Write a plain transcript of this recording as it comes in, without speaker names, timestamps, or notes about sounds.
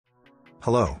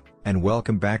Hello, and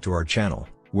welcome back to our channel,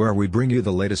 where we bring you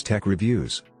the latest tech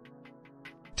reviews.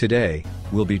 Today,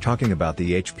 we'll be talking about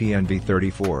the HP Envy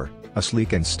 34, a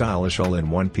sleek and stylish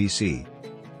all-in-one PC.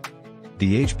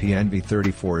 The HP Envy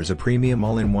 34 is a premium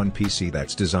all-in-one PC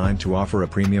that's designed to offer a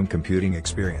premium computing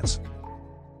experience.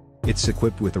 It's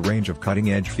equipped with a range of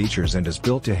cutting-edge features and is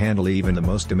built to handle even the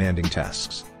most demanding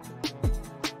tasks.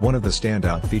 One of the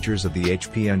standout features of the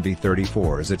HP Envy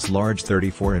 34 is its large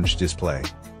 34-inch display.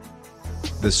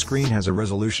 The screen has a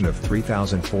resolution of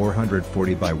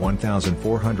 3440 by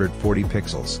 1440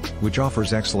 pixels, which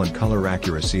offers excellent color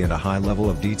accuracy and a high level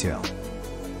of detail.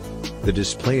 The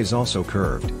display is also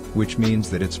curved, which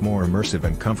means that it's more immersive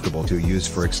and comfortable to use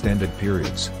for extended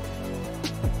periods.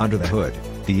 Under the hood,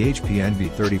 the HP Envy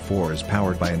 34 is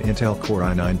powered by an Intel Core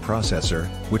i9 processor,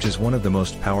 which is one of the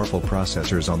most powerful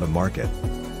processors on the market.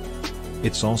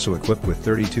 It's also equipped with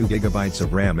 32GB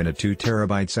of RAM and a 2TB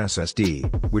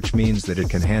SSD, which means that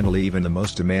it can handle even the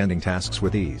most demanding tasks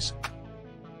with ease.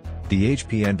 The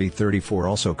HP Envy 34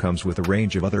 also comes with a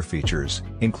range of other features,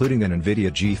 including an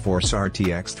NVIDIA GeForce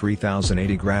RTX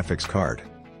 3080 graphics card,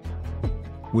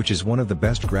 which is one of the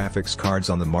best graphics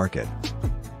cards on the market.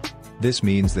 This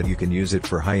means that you can use it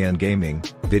for high-end gaming,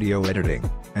 video editing,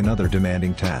 and other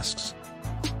demanding tasks.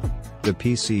 The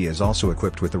PC is also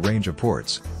equipped with a range of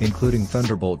ports, including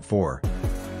Thunderbolt 4,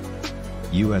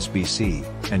 USB-C,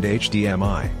 and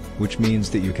HDMI, which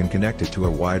means that you can connect it to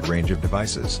a wide range of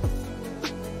devices.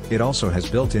 It also has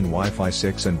built-in Wi-Fi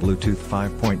 6 and Bluetooth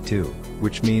 5.2,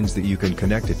 which means that you can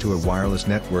connect it to a wireless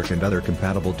network and other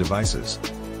compatible devices.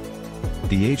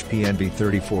 The HP Envy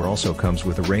 34 also comes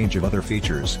with a range of other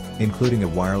features, including a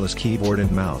wireless keyboard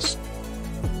and mouse,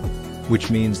 which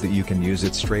means that you can use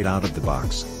it straight out of the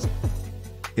box.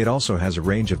 It also has a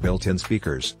range of built-in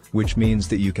speakers, which means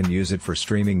that you can use it for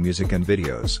streaming music and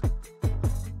videos.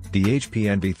 The HP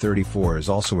Envy 34 is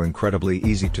also incredibly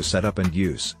easy to set up and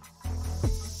use.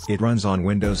 It runs on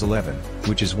Windows 11,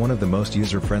 which is one of the most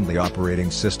user-friendly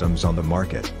operating systems on the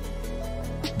market.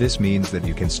 This means that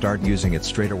you can start using it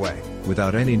straight away,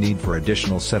 without any need for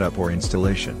additional setup or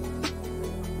installation.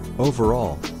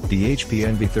 Overall, the HP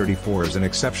Envy 34 is an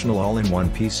exceptional all-in-one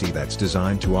PC that's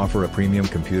designed to offer a premium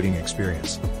computing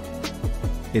experience.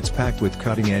 It's packed with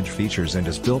cutting-edge features and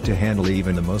is built to handle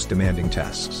even the most demanding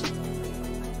tasks.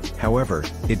 However,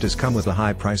 it does come with a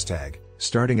high price tag,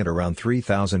 starting at around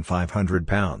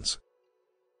 £3,500.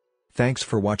 Thanks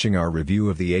for watching our review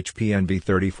of the HP Envy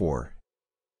 34.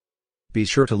 Be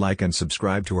sure to like and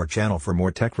subscribe to our channel for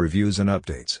more tech reviews and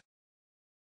updates.